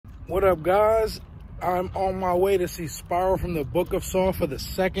What up, guys? I'm on my way to see Spiral from the Book of Saw for the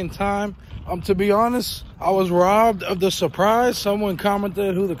second time. To be honest, I was robbed of the surprise. Someone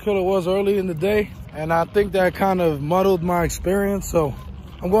commented who the killer was early in the day, and I think that kind of muddled my experience. So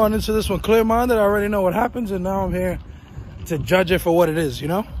I'm going into this one clear-minded. I already know what happens, and now I'm here to judge it for what it is, you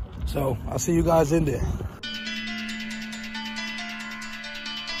know? So I'll see you guys in there.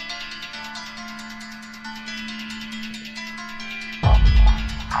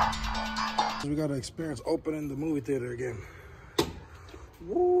 We got to experience opening the movie theater again.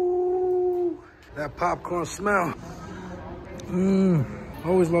 Woo! That popcorn smell.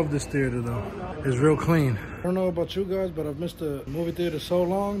 Always love this theater though. It's real clean. I don't know about you guys, but I've missed the movie theater so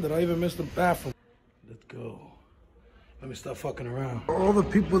long that I even missed the bathroom. Let's go. Let me stop fucking around. All the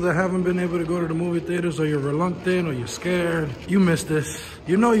people that haven't been able to go to the movie theaters, or you're reluctant, or you're scared, you missed this.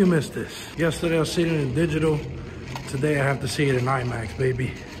 You know you missed this. Yesterday I was seeing it in digital. Today I have to see it in IMAX,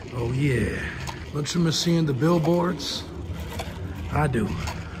 baby. Oh yeah. Looks like I'm seeing the billboards. I do.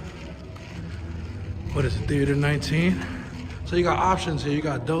 What is it, Theater 19? So you got options here. You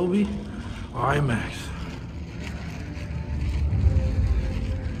got Dolby or IMAX.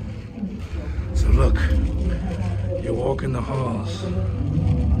 So look, you walk in the halls.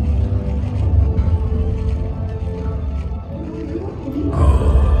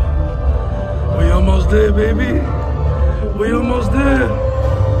 Oh, we almost there, baby. We almost there.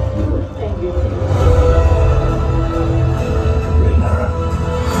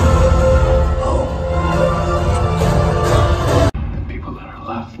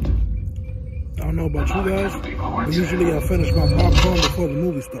 I don't know about you guys, but usually I finish my popcorn before the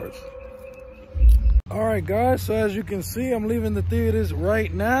movie starts. All right, guys, so as you can see, I'm leaving the theaters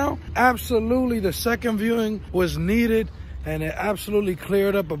right now. Absolutely, the second viewing was needed, and it absolutely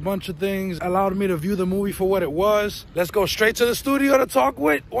cleared up a bunch of things, allowed me to view the movie for what it was. Let's go straight to the studio to talk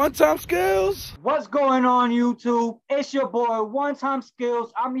with One Time Skills. What's going on, YouTube? It's your boy, One Time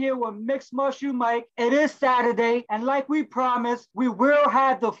Skills. I'm here with Mixed Mushroom Mike. It is Saturday, and like we promised, we will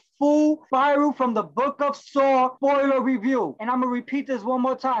have the full Spiral from the Book of Saw spoiler review. And I'm gonna repeat this one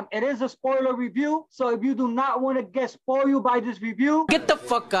more time. It is a spoiler review, so if you do not want to get spoiled by this review, get the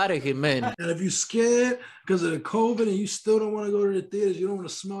fuck out of here, man. And if you're scared because of the COVID and you still don't want to go to the theaters, you don't want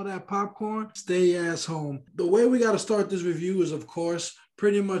to smell that popcorn, stay your ass home. The way we got to start this review is, of course,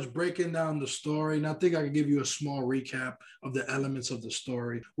 pretty much breaking down the story. And I think I can give you a small recap of the elements of the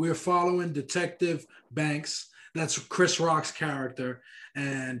story. We're following Detective Banks. That's Chris Rock's character.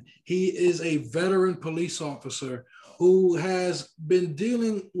 And he is a veteran police officer who has been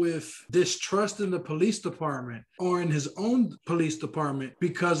dealing with distrust in the police department or in his own police department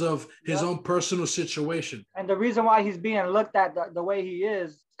because of his own personal situation. and the reason why he's being looked at the way he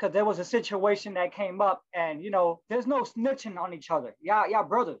is, because there was a situation that came up, and you know, there's no snitching on each other. Yeah,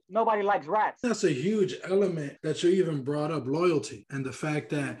 brothers. Nobody likes rats. That's a huge element that you even brought up, loyalty, and the fact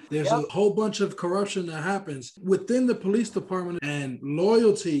that there's a whole bunch of corruption that happens within the police department, and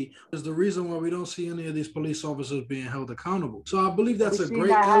loyalty is the reason why we don't see any of these police officers being held accountable. So I believe that's a great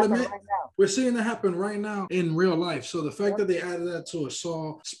element. We're seeing that happen right now in real life. So the fact that they added that to a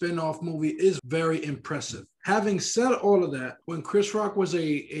Saw spin-off movie is very impressive. Having said all of that, when Chris Rock was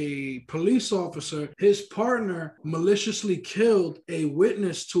a police officer, his partner maliciously killed a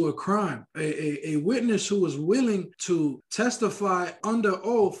witness to a crime, a witness who was willing to testify under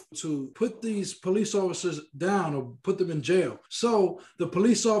oath to put these police officers down or put them in jail. So the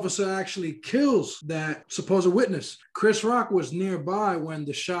police officer actually kills that supposed witness. Chris Rock was nearby when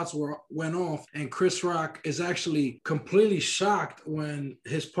the shots went off, and Chris Rock is actually completely shocked when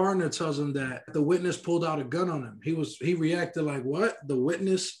his partner tells him that the witness pulled out a gun on him. He reacted like, what? The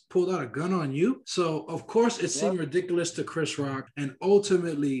witness pulled out a gun on you? So of course it seemed ridiculous to Chris Rock, and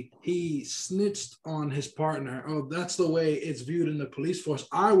ultimately he snitched on his partner. Oh, that's the way it's viewed in the police force.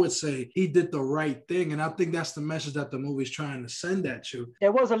 I would say he did the right thing, and I think that's the message that the movie's trying to send at you.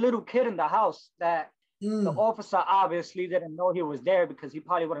 There was a little kid in the house that the officer obviously didn't know he was there, because he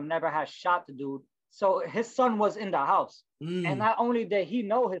probably would have never had shot the dude. So his son was in the house. And not only did he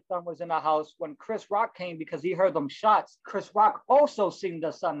know his son was in the house, when Chris Rock came, because he heard them shots, Chris Rock also seen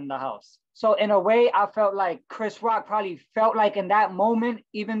the son in the house. So in a way, I felt like Chris Rock probably felt like in that moment,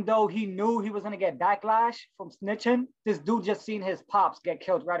 even though he knew he was going to get backlash from snitching, this dude just seen his pops get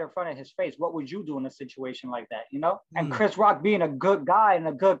killed right in front of his face. What would you do in a situation like that, you know? And Chris Rock being a good guy and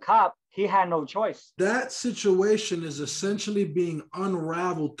a good cop, he had no choice. That situation is essentially being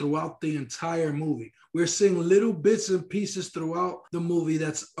unraveled throughout the entire movie. We're seeing little bits and pieces pieces throughout the movie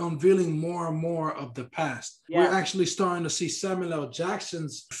that's unveiling more and more of the past. Yeah. We're actually starting to see Samuel L.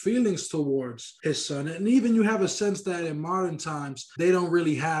 Jackson's feelings towards his son. And even you have a sense that in modern times, they don't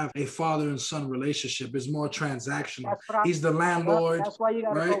really have a father and son relationship. It's more transactional. He's the landlord. That's why you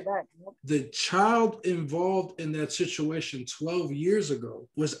got to go back. The child involved in that situation 12 years ago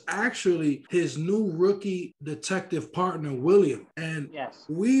was actually his new rookie detective partner, William. And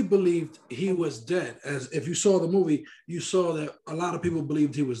we believed he was dead. As if you saw the movie, you saw that a lot of people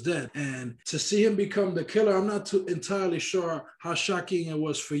believed he was dead. And to see him become the killer, I'm not entirely sure how shocking it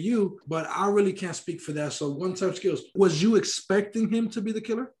was for you, but I really can't speak for that. So one-time skills, was you expecting him to be the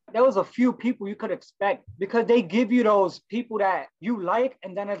killer? There was a few people you could expect because they give you those people that you like,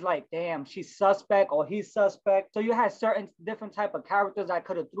 and then it's like, damn, she's suspect or he's suspect. So you had certain different type of characters that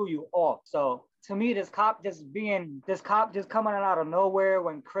could have threw you off. So to me, this cop just coming out of nowhere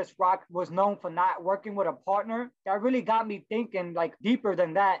when Chris Rock was known for not working with a partner, that really got me thinking like deeper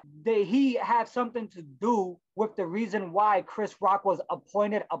than that. He had something to do with the reason why Chris Rock was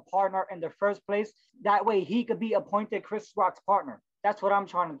appointed a partner in the first place. That way he could be appointed Chris Rock's partner. That's what I'm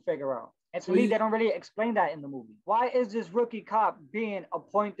trying to figure out. And to me, they don't really explain that in the movie. Why is this rookie cop being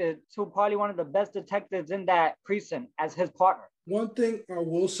appointed to probably one of the best detectives in that precinct as his partner? One thing I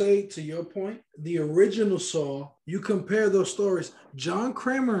will say to your point, the original Saw, you compare those stories. John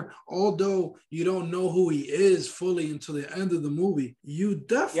Kramer, although you don't know who he is fully until the end of the movie, you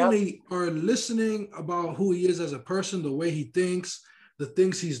definitely are listening about who he is as a person, the way he thinks, the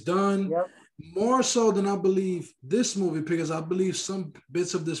things he's done. More so than I believe this movie, because I believe some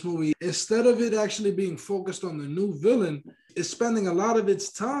bits of this movie, instead of it actually being focused on the new villain, is spending a lot of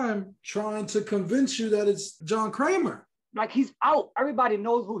its time trying to convince you that it's John Kramer. Like, he's out. Everybody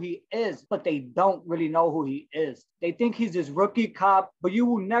knows who he is, but they don't really know who he is. They think he's this rookie cop, but you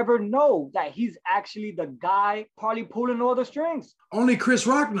will never know that he's actually the guy probably pulling all the strings. Only Chris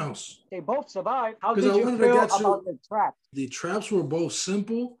Rock knows. They both survived. How did you feel about the traps? The traps were both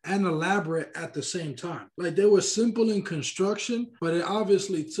simple and elaborate at the same time. Like, they were simple in construction, but it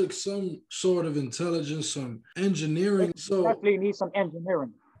obviously took some sort of intelligence, some engineering. So definitely needs some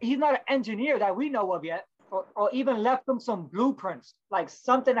engineering. He's not an engineer that we know of yet. Or even left them some blueprints. Like,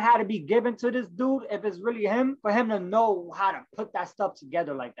 something had to be given to this dude, if it's really him, for him to know how to put that stuff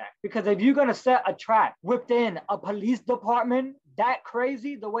together like that. Because if you're going to set a trap within a police department, that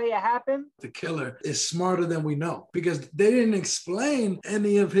crazy, the way it happened. The killer is smarter than we know, because they didn't explain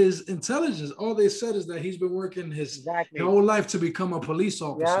any of his intelligence. All they said is that he's been working his whole life to become a police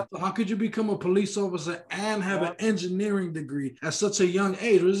officer. So how could you become a police officer and have an engineering degree at such a young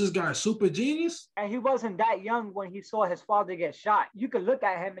age? Was this guy a super genius? And he wasn't that young when he saw his father get shot. You could look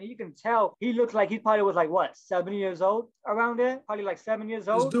at him and you can tell he looks like he probably was like, what, 7 years old around there? Probably like 7 years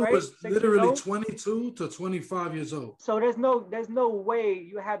old. This dude was literally 22 to 25 years old. So there's no way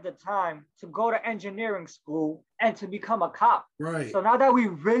you have the time to go to engineering school and to become a cop. Right. So now that we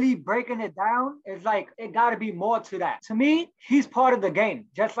really breaking it down, it's like, it got to be more to that. To me, he's part of the game,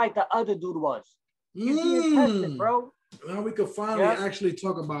 just like the other dude was. He's being tested, bro. Now we could finally actually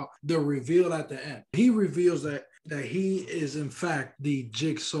talk about the reveal at the end. He reveals that he is in fact the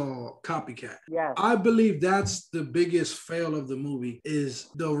Jigsaw copycat. Yeah. I believe that's the biggest fail of the movie, is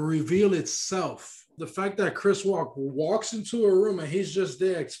the reveal itself. The fact that Chris Rock walks into a room and he's just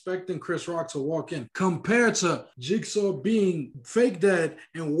there expecting Chris Rock to walk in, compared to Jigsaw being fake dead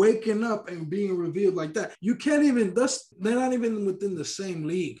and waking up and being revealed like that. You can't even, they're not even within the same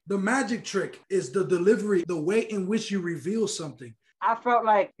league. The magic trick is the delivery, the way in which you reveal something. I felt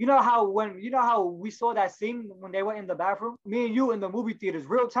like, you know how we saw that scene when they were in the bathroom? Me and you in the movie theaters,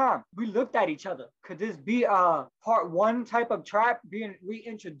 real time. We looked at each other. Could this be a part one type of trap being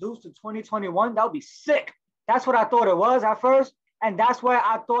reintroduced to 2021? That would be sick. That's what I thought it was at first. And that's why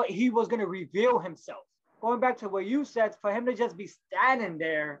I thought he was going to reveal himself. Going back to what you said, for him to just be standing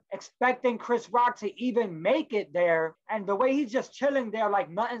there, expecting Chris Rock to even make it there, and the way he's just chilling there like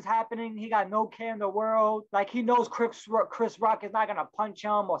nothing's happening, he got no care in the world, like he knows Chris Rock is not gonna punch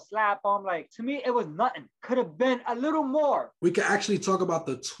him or slap him. Like, to me, it was nothing. Could have been a little more. We can actually talk about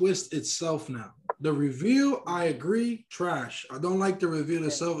the twist itself now. The reveal, I agree, trash. I don't like the reveal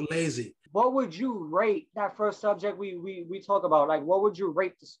itself, lazy. What would you rate that first subject we talk about? Like, what would you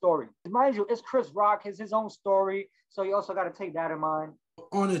rate the story? Mind you, it's Chris Rock, it's his own story, so you also got to take that in mind.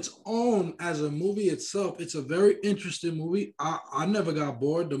 On its own, as a movie itself, it's a very interesting movie. I never got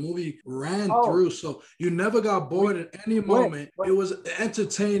bored. The movie ran through, so you never got bored at any moment. It was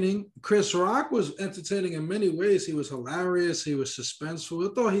entertaining. Chris Rock was entertaining in many ways. He was hilarious. He was suspenseful.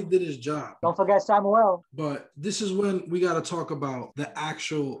 I thought he did his job. Don't forget Samuel. But this is when we got to talk about the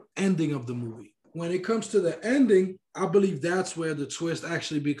actual ending of the movie. When it comes to the ending, I believe that's where the twist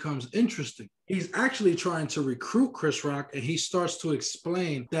actually becomes interesting. He's actually trying to recruit Chris Rock, and he starts to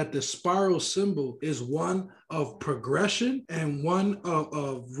explain that the spiral symbol is one of progression and one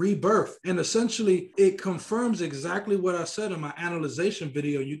of rebirth. And essentially, it confirms exactly what I said in my analyzation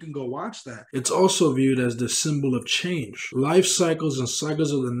video. You can go watch that. It's also viewed as the symbol of change. Life cycles and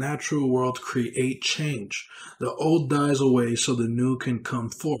cycles of the natural world create change. The old dies away so the new can come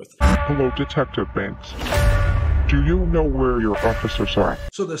forth. Hello, Detective Banks. Do you know where your officers are?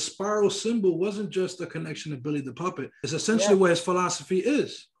 So the spiral symbol wasn't just a connection to Billy the Puppet. It's essentially what his philosophy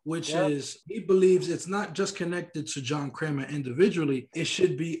is, which is he believes it's not just connected to John Kramer individually. It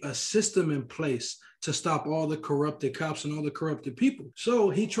should be a system in place to stop all the corrupted cops and all the corrupted people. So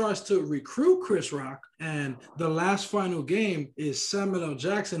he tries to recruit Chris Rock, and the last final game is Samuel L.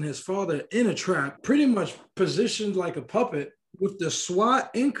 Jackson, his father, in a trap, pretty much positioned like a puppet. With the SWAT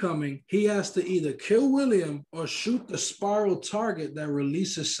incoming, he has to either kill William or shoot the spiral target that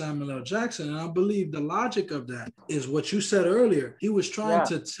releases Samuel L. Jackson. And I believe the logic of that is what you said earlier. He was trying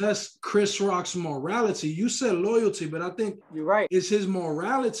to test Chris Rock's morality. You said loyalty, but I think you're right. It's his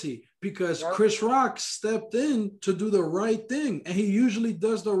morality, because Chris Rock stepped in to do the right thing, and he usually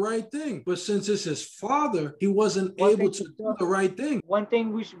does the right thing. But since it's his father, he wasn't able to do the right thing. One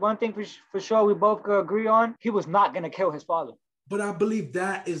thing for sure we both could agree on: he was not gonna kill his father. But I believe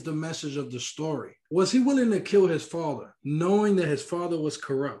that is the message of the story. Was he willing to kill his father, knowing that his father was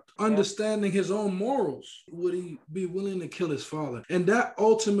corrupt, understanding his own morals? Would he be willing to kill his father? And that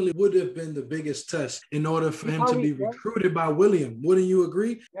ultimately would have been the biggest test in order for him to be recruited by William. Wouldn't you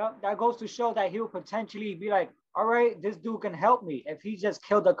agree? Yeah, that goes to show that he would potentially be like, all right, this dude can help me. If he just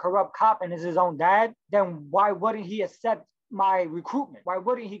killed a corrupt cop and is his own dad, then why wouldn't he accept my recruitment? Why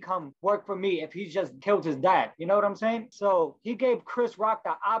wouldn't he come work for me if he just killed his dad? You know what I'm saying? So he gave Chris Rock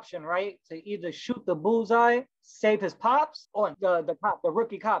the option, right, to either shoot the bullseye, save his pops, or the cop, the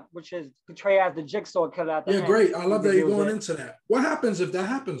rookie cop, which is portrayed as the Jigsaw killer at the end. Great. I love that you're going into that. What happens if that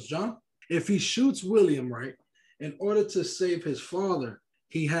happens, John? If he shoots William, right, in order to save his father,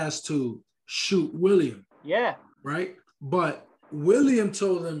 he has to shoot William. Yeah. Right? But William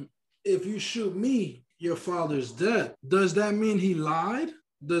told him, if you shoot me, your father's dead. Does that mean he lied?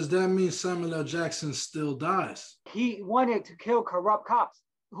 Does that mean Samuel L. Jackson still dies? He wanted to kill corrupt cops.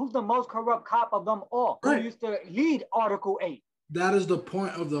 Who's the most corrupt cop of them all? Right. Who used to lead Article 8? That is the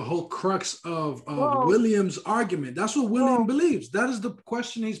point of the whole crux of William's argument. That's what William believes. That is the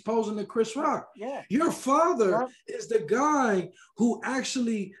question he's posing to Chris Rock. Yeah. Your father is the guy who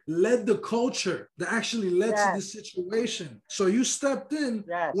actually led the culture, that actually led to the situation. So you stepped in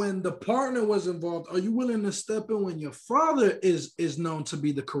when the partner was involved. Are you willing to step in when your father is known to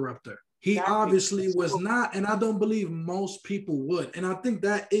be the corrupter? He obviously was not, and I don't believe most people would. And I think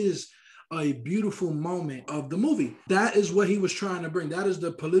that is a beautiful moment of the movie. That is what he was trying to bring. That is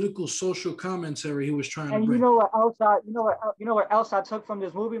the political social commentary he was trying to bring. And you know what else I took from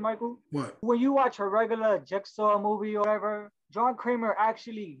this movie, Michael? What? When you watch a regular Jigsaw movie or whatever, John Kramer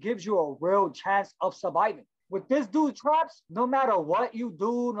actually gives you a real chance of surviving. With this dude traps, no matter what you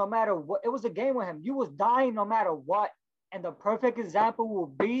do, no matter what, it was a game with him. You was dying no matter what. And the perfect example will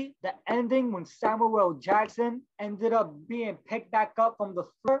be the ending when Samuel L. Jackson ended up being picked back up from the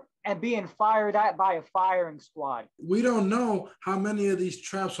floor and being fired at by a firing squad. We don't know how many of these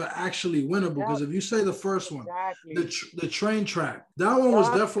traps are actually winnable, because if you say the first one, the train trap, that one was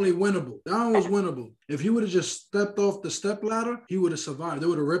definitely winnable. That one was winnable. If he would have just stepped off the step ladder, he would have survived. They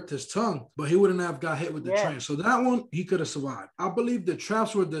would have ripped his tongue, but he wouldn't have got hit with the train. So that one, he could have survived. I believe the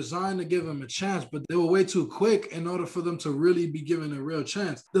traps were designed to give him a chance, but they were way too quick in order for them to really be given a real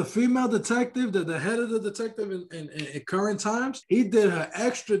chance. The female detective, the head of the detective in current times, he did her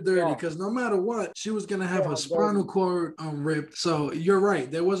extra dirty, because no matter what, she was going to have her spinal cord ripped. So you're right.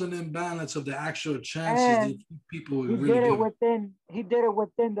 There was an imbalance of the actual chances that people would really give. He did it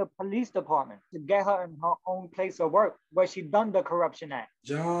within the police department to get her in her own place of work where she done the corruption act.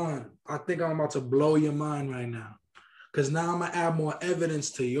 John, I think I'm about to blow your mind right now, because now I'm going to add more evidence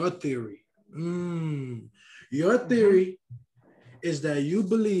to your theory. Your theory is that you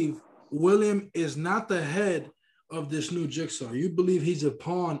believe William is not the head of this new Jigsaw. You believe he's a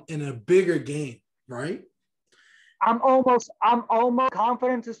pawn in a bigger game, right? I'm almost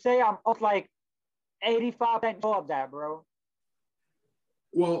confident to say I'm like 85% sure of that, bro.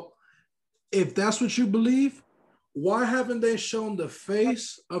 Well, if that's what you believe, why haven't they shown the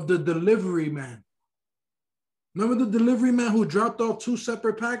face of the delivery man? Remember the delivery man who dropped off 2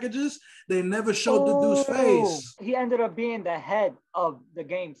 separate packages? They never showed the dude's face. He ended up being the head of the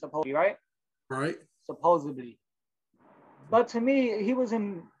game, supposedly, right? Right. Supposedly. But to me, he was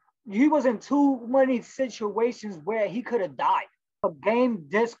in he was in too many situations where he could have died. A game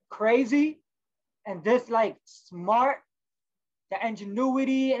this crazy and this like smart, the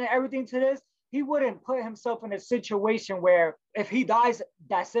ingenuity and everything to this, he wouldn't put himself in a situation where if he dies,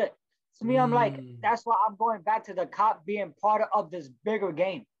 that's it. To me, I'm like, that's why I'm going back to the cop being part of this bigger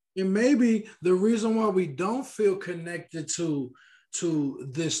game. And maybe the reason why we don't feel connected to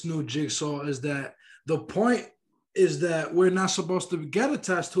this new Jigsaw is that the point is that we're not supposed to get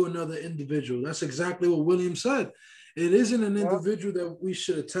attached to another individual. That's exactly what William said. It isn't an individual that we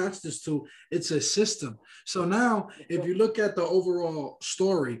should attach this to. It's a system. So now, if you look at the overall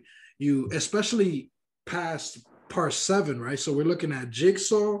story, you especially past part 7, right? So we're looking at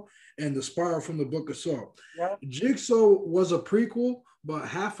Jigsaw and the Spiral from the Book of Saw. Yeah. Jigsaw was a prequel, but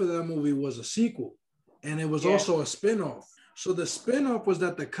half of that movie was a sequel. And it was also a spinoff. So the spinoff was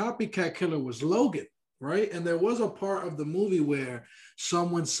that the copycat killer was Logan, right? And there was a part of the movie where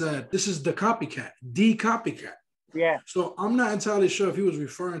someone said, this is the copycat, the copycat. Yeah. So I'm not entirely sure if he was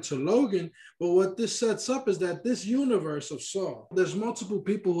referring to Logan, but what this sets up is that this universe of Saw, there's multiple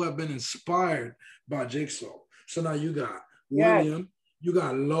people who have been inspired by Jigsaw. So now you got William, you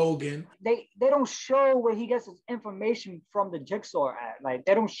got Logan. They don't show where he gets his information from the Jigsaw at. Like,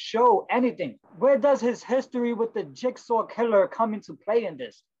 they don't show anything. Where does his history with the Jigsaw killer come into play in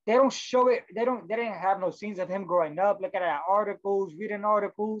this? They don't show it. They didn't have no scenes of him growing up, looking at articles, reading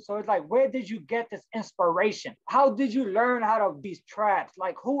articles. So it's like, where did you get this inspiration? How did you learn how to these traps?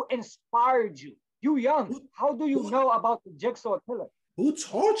 Like, who inspired you? You young. How do you know about the Jigsaw killer? Who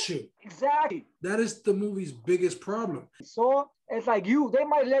taught you? Exactly. That is the movie's biggest problem. So it's like they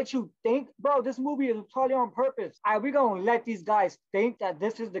might let you think, bro, this movie is totally on purpose. We're going to let these guys think that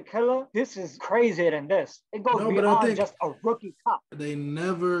this is the killer. This is crazier than this. It goes beyond just a rookie cop. They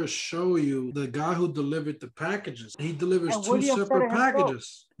never show you the guy who delivered the packages. He delivers two separate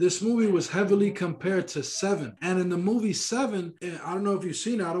packages. This movie was heavily compared to 7. And in the movie 7, I don't know if you've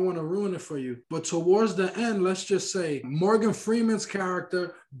seen it, I don't want to ruin it for you, but towards the end, let's just say Morgan Freeman's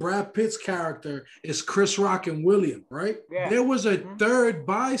character, Brad Pitt's character is Chris Rock and William, right? Yeah. There was a third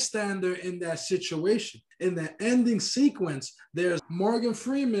bystander in that situation. In the ending sequence, there's Morgan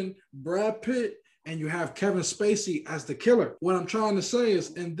Freeman, Brad Pitt, and you have Kevin Spacey as the killer. What I'm trying to say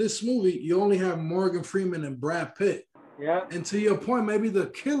is, in this movie, you only have Morgan Freeman and Brad Pitt. Yeah. And to your point, maybe the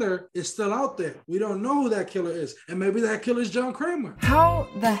killer is still out there. We don't know who that killer is. And maybe that killer is John Kramer. How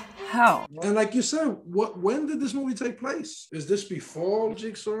the hell? And like you said, when did this movie take place? Is this before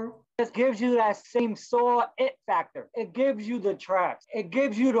Jigsaw? It gives you that same Saw it factor. It gives you the traps. It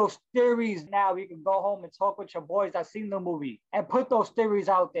gives you those theories. Now you can go home and talk with your boys that seen the movie and put those theories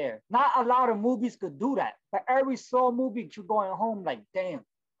out there. Not a lot of movies could do that. But every Saw movie, you're going home like, damn,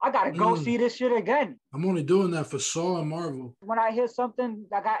 I gotta go see this shit again. I'm only doing that for Saw and Marvel. When I hear something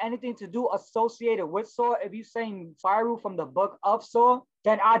that got anything to do associated with Saw, if you're saying Spiral from the Book of Saw,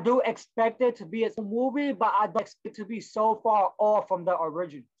 then I do expect it to be a movie, but I don't expect it to be so far off from the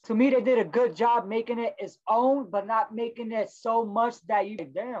original. To me, they did a good job making it its own, but not making it so much that you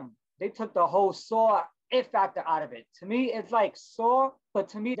like, damn, they took the whole Saw it factor out of it. To me, it's like Saw, but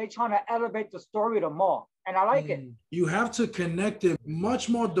to me, they're trying to elevate the story to more. And I like it. You have to connect it much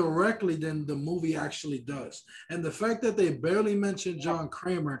more directly than the movie actually does. And the fact that they barely mentioned John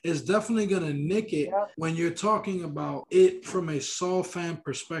Kramer is definitely going to nick it when you're talking about it from a Saw fan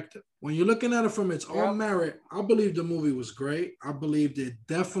perspective. When you're looking at it from its own merit, I believe the movie was great. I believed it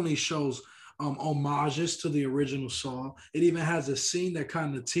definitely shows homages to the original Saw. It even has a scene that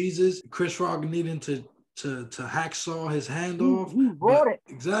kind of teases Chris Rock needing to hacksaw his hand off. He wrote it.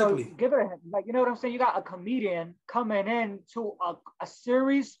 Exactly. So give it a, like, you know what I'm saying? You got a comedian coming in to a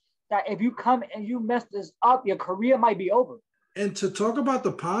series that if you come and you mess this up, your career might be over. And to talk about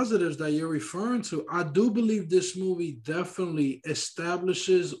the positives that you're referring to, I do believe this movie definitely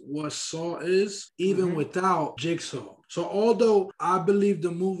establishes what Saw is, even without Jigsaw. So although I believe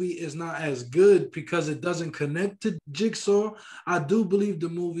the movie is not as good because it doesn't connect to Jigsaw, I do believe the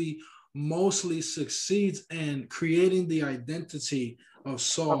movie mostly succeeds in creating the identity of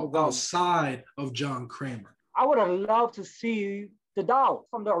Saw outside of John Kramer. I would have loved to see the doll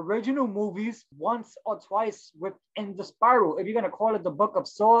from the original movies once or twice within the Spiral. If you're going to call it the Book of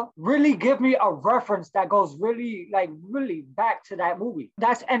Saw, really give me a reference that goes really back to that movie.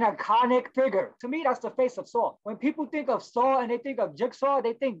 That's an iconic figure. To me, that's the face of Saw. When people think of Saw and they think of Jigsaw,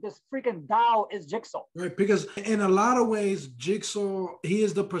 they think this freaking doll is Jigsaw. Right, because in a lot of ways, Jigsaw, he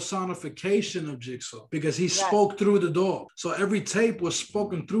is the personification of Jigsaw because he spoke through the dog. So every tape was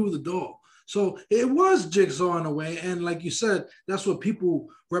spoken through the dog. So it was Jigsaw in a way. And like you said, that's what people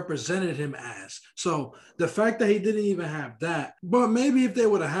represented him as. So the fact that he didn't even have that, but maybe if they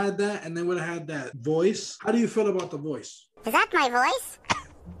would have had that and they would have had that voice, how do you feel about the voice? Is that my voice?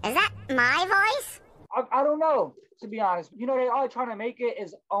 Is that my voice? I don't know, to be honest. You know, they are trying to make it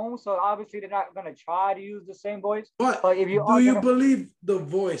his own, so obviously they're not going to try to use the same voice. But if you do you believe the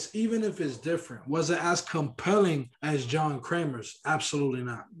voice, even if it's different, was it as compelling as John Kramer's? Absolutely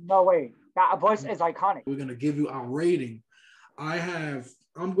not. No way. That voice is iconic. We're going to give you our rating.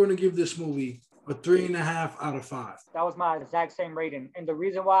 I'm going to give this movie a 3.5 out of 5. That was my exact same rating. And the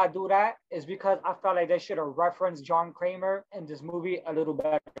reason why I do that is because I felt like they should have referenced John Kramer in this movie a little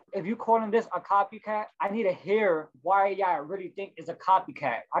better. If you calling this a copycat, I need to hear why y'all really think it's a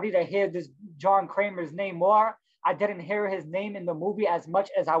copycat. I need to hear this John Kramer's name more. I didn't hear his name in the movie as much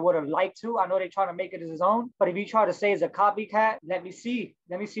as I would have liked to. I know they're trying to make it as his own, but if you try to say it's a copycat, let me see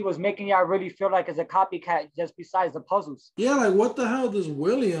what's making y'all really feel like it's a copycat just besides the puzzles. Yeah, like what the hell does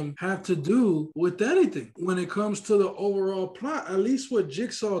William have to do with anything when it comes to the overall plot? At least what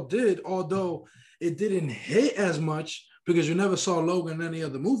Jigsaw did, although it didn't hit as much because you never saw Logan in any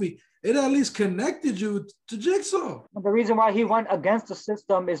other movie, it at least connected you to Jigsaw. The reason why he went against the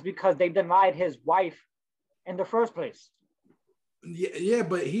system is because they denied his wife in the first place. Yeah,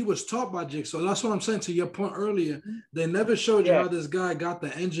 but he was taught by Jigsaw. That's what I'm saying. To your point earlier, they never showed you how this guy got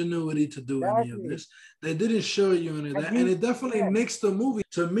the ingenuity to do any of this. They didn't show you any of that. And it definitely makes the movie,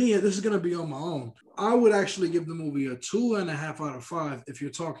 to me, this is going to be on my own. I would actually give the movie a 2.5 out of 5 if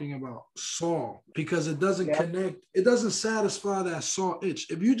you're talking about Saw, because it doesn't connect. It doesn't satisfy that Saw itch.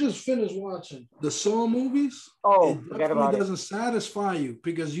 If you just finish watching the Saw movies, it definitely doesn't satisfy you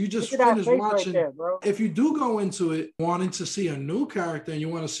because you just finished watching. Right there, if you do go into it wanting to see a new character and you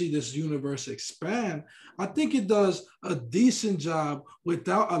want to see this universe expand, I think it does a decent job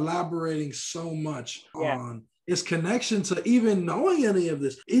without elaborating so much on his connection to even knowing any of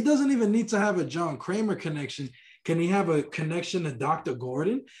this. He doesn't even need to have a John Kramer connection. Can he have a connection to Dr.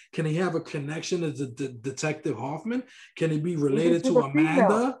 Gordon? Can he have a connection to Detective Hoffman? Can he be related to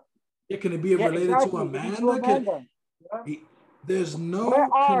Amanda? Yeah, can he be related to Amanda? There's no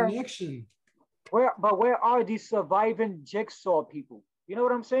connection. Where are these surviving Jigsaw people? You know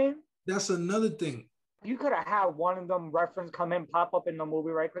what I'm saying? That's another thing. You could have had one of them reference come in, pop up in the movie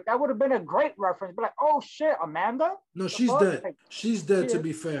right quick. That would have been a great reference. But like, oh shit, Amanda? No, she's dead. She's dead, to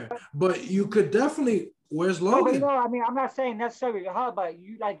be fair. But you could definitely. Where's Logan? No, I mean, I'm not saying necessarily her, but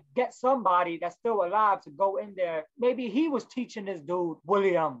you like get somebody that's still alive to go in there. Maybe he was teaching this dude,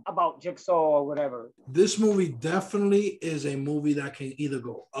 William, about Jigsaw or whatever. This movie definitely is a movie that can either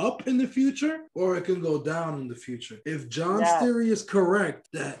go up in the future or it can go down in the future. If John's theory is correct,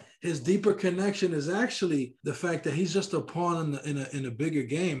 that his deeper connection is actually the fact that he's just a pawn in a bigger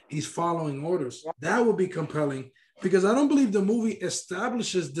game. He's following orders. That would be compelling. Because I don't believe the movie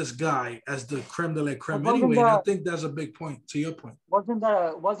establishes this guy as the creme de la creme anyway. And I think that's a big point to your point. Wasn't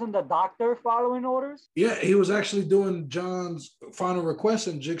the doctor following orders? Yeah, he was actually doing John's final request,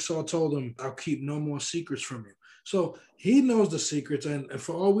 and Jigsaw told him, "I'll keep no more secrets from you." So he knows the secrets, and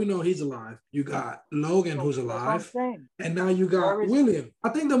for all we know, he's alive. You got Logan, who's alive, and now you got William. I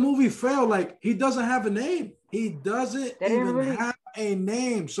think the movie failed. Like, he doesn't have a name. He doesn't even have a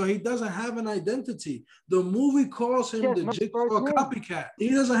name, so he doesn't have an identity. The movie calls him the Jigsaw copycat. He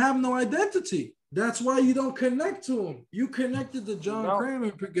doesn't have no identity. That's why you don't connect to him. You connected to John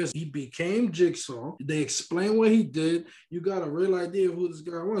Kramer because he became Jigsaw. They explain what he did. You got a real idea of who this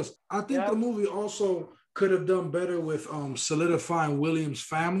guy was. I think the movie also could have done better with solidifying William's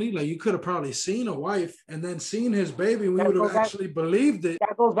family. Like, you could have probably seen a wife and then seen his baby. We would have actually believed it.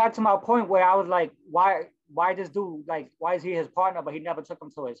 That goes back to my point where I was like, why this dude, like, why is he his partner, but he never took him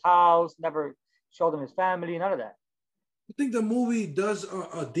to his house, never showed him his family, none of that. I think the movie does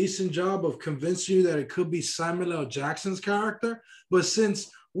a decent job of convincing you that it could be Samuel L. Jackson's character. But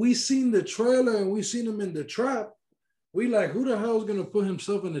since we seen the trailer and we seen him in the trap, we like, who the hell is going to put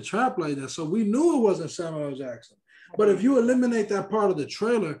himself in the trap like that? So we knew it wasn't Samuel L. Jackson. But if you eliminate that part of the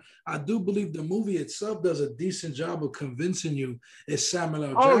trailer, I do believe the movie itself does a decent job of convincing you it's Samuel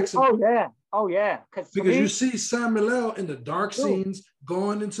L. Jackson. Oh, yeah. Because you see Samuel L. in the dark scenes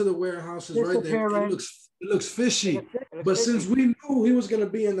going into the warehouses right there. It looks fishy. But since we knew he was going to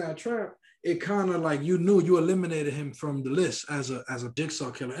be in that trap, it kind of like you eliminated him from the list as a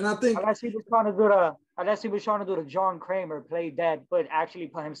Jigsaw killer. And I think unless he was trying to do the John Kramer play dead, but actually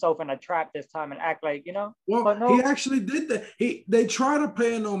put himself in a trap this time and act like, you know. Well, he actually did that. They try to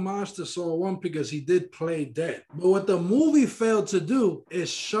pay an homage to Saw 1 because he did play dead. But what the movie failed to do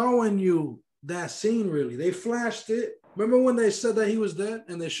is showing you that scene. Really, they flashed it Remember when they said that he was dead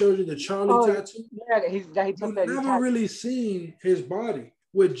and they showed you the Charlie tattoo? Yeah, he took that. You never really seen his body.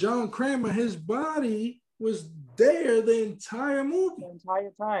 With John Kramer, his body was there the entire movie. The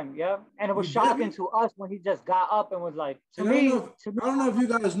entire time, yeah. And it was shocking to us when he just got up and was like, I don't know if you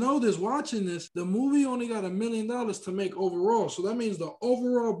guys know this, watching this, the movie only got $1 million to make overall. So that means the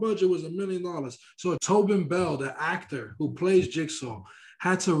overall budget was $1 million. So Tobin Bell, the actor who plays Jigsaw,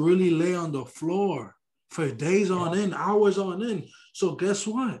 had to really lay on the floor for days on end, hours on end. So guess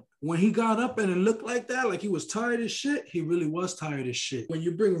what? When he got up and it looked like that, like he was tired as shit, he really was tired as shit. When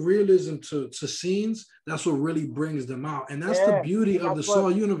you bring realism to scenes, that's what really brings them out. And that's the beauty of the Saw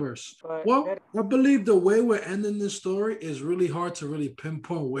universe. Well, I believe the way we're ending this story is really hard to really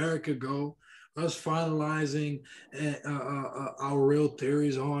pinpoint where it could go. Us finalizing our real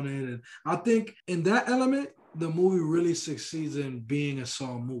theories on it. And I think in that element, the movie really succeeds in being a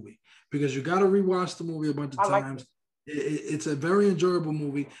Saw movie because you got to rewatch the movie a bunch of times. It's a very enjoyable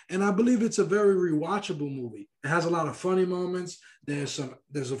movie, and I believe it's a very rewatchable movie. It has a lot of funny moments. There's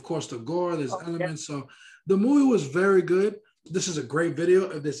of course the gore, there's elements. So the movie was very good. This is a great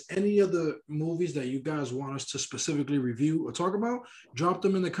video. If there's any other movies that you guys want us to specifically review or talk about, drop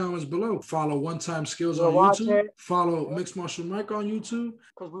them in the comments below. Follow One Time Skills on YouTube. Follow Mixed Martial Mike on YouTube.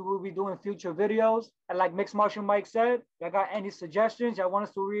 Because we will be doing future videos. And like Mixed Martial Mike said, y'all got any suggestions? Y'all want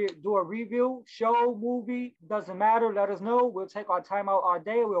us to do a review, show, movie? Doesn't matter. Let us know. We'll take our time out our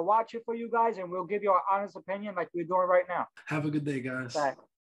day. We'll watch it for you guys and we'll give you our honest opinion like we're doing right now. Have a good day, guys. Bye.